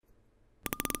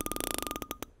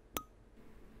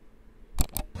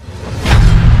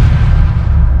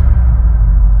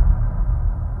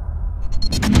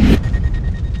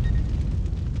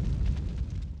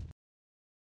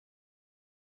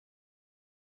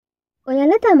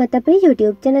ඔයාලා තාමත් අපේ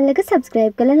YouTube channel එක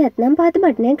subscribe කරලා නැත්නම් පහත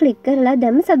බටන් එක click කරලා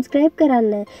දැන්ම subscribe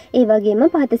කරන්න. ඒ වගේම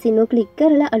පහත සිනුව click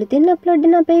කරලා අලුතින් upload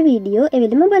වෙන අපේ වීඩියෝ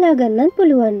එවෙලම බලා ගන්නත්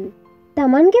පුළුවන්.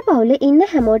 තමන්ගේ පවුලේ ඉන්න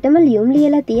හැමෝටම ලියුම්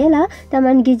ලියලා තියලා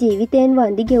තමන්ගේ ජීවිතයෙන්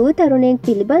වන්දි ගෙවූ තරුණයෙක්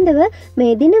පිළිබඳව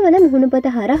මේ දිනවල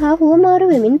මුහුණුපත හරහා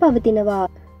හුවමාරු වෙමින් පවතිනවා.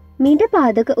 මීට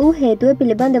පාදක වූ හේතුව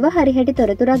පිළිබඳව හරිහැටි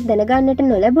තොරතුරක් දැනගන්නට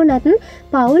නොලැබුණත්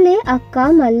පවුලේ අක්කා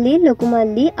මල්ලි ලොකු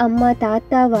මල්ලි අම්මා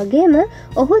තාත්තා වගේම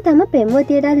ඔහු තම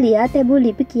පෙම්වතියට ලියා තැබූ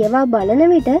ලිපි කියවා බලන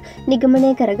විට නිගමනය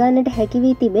කරගන්නට හැකි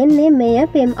වී තිබෙන්නේ මෙය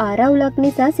පෙම් ආරවුලක්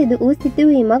නිසා සිදු වූ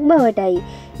සිදුවීමක් බවටයි.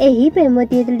 එහි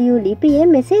පෙම්වතියට ලියූ ලිපියේ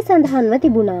මෙසේ සඳහන්ව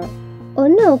තිබුණා.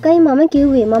 ඔන්න ඕකයි මම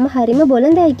කිව්වේ මම හරිම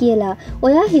බොළඳයි කියලා.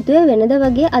 ඔයා හිතුවේ වෙනද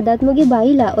වගේ අදත් මුගේ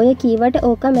බයිලා ඔය කීවට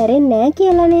ඕක මැරෙන්නේ නෑ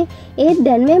කියලානේ. ඒත්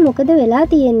දැන් මේ මොකද වෙලා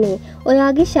තියෙන්නේ?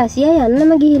 ඔයාගේ ශෂියා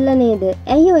යන්නම ගිහිල්ලා නේද?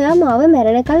 ඇයි ඔයා මාව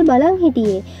මැරෙනකල් බලන්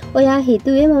හිටියේ? ඔයා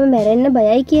හිතුවේ මම මැරෙන්න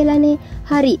බයයි කියලානේ.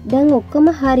 හරි, දැන්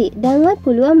ඔක්කොම හරි. දැන්වත්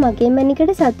පුළුවන් මගේ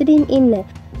මැනිකට සතුටින් ඉන්න.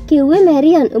 කිව්වේ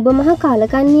මැරියන් ඔබ මහා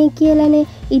කාලකන්ණියෙක් කියලානේ.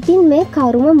 ඉතින් මේ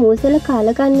කරුම මූසල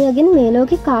කාලකන්ණියගෙන් මේ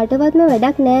ලෝකේ කාටවත්ම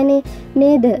වැඩක් නෑනේ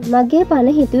නේද? මගේ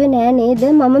පණ හිතුවේ නෑ නේද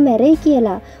මම මැරෙයි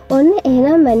කියලා. ඔන්න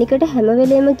එහෙනම් මැනිකට හැම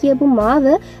වෙලේම කියපු මාව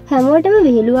හැමෝටම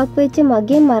විහිළුවක් වෙච්ච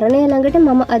මගේ මරණය ළඟට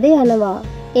මම අද යනවා.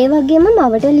 ඒ වගේම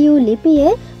මවට ලියූ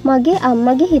ලිපියේ මගේ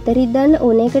අම්මගේ හිත රිද්දන්න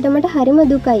ඕන එකට මට හරිම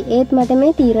දුකයි. ඒත් මට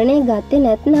මේ තීරණය ගත්තේ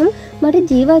නැත්නම්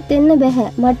මට ජීවත් වෙන්න බැහැ.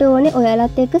 මට ඕනේ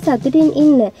ඔයාලත් එක්ක සතුටින්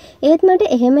ඉන්න. ඒත් මට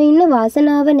එහෙම ඉන්න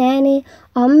වාසනාව නෑනේ.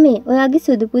 අම්මේ, ඔයාගේ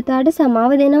සුදු පුතාට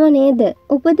සමාව දෙනව නේද?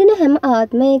 උපදින හැම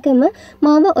ආත්මයකම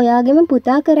මාව ඔයාගේම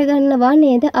පුතා කරගන්නවා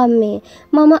නේද අම්මේ?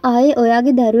 මම ආයේ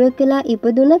ඔයාගේ දරුවෙක් වෙලා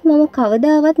ඉපදුනත් මම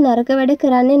කවදාවත් නරක වැඩ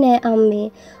කරන්නේ නෑ අම්මේ.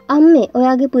 අම්මේ,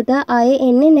 ඔයාගේ පුතා ආයේ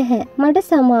එන්නේ නැහැ. මට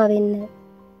සමාවෙන්න.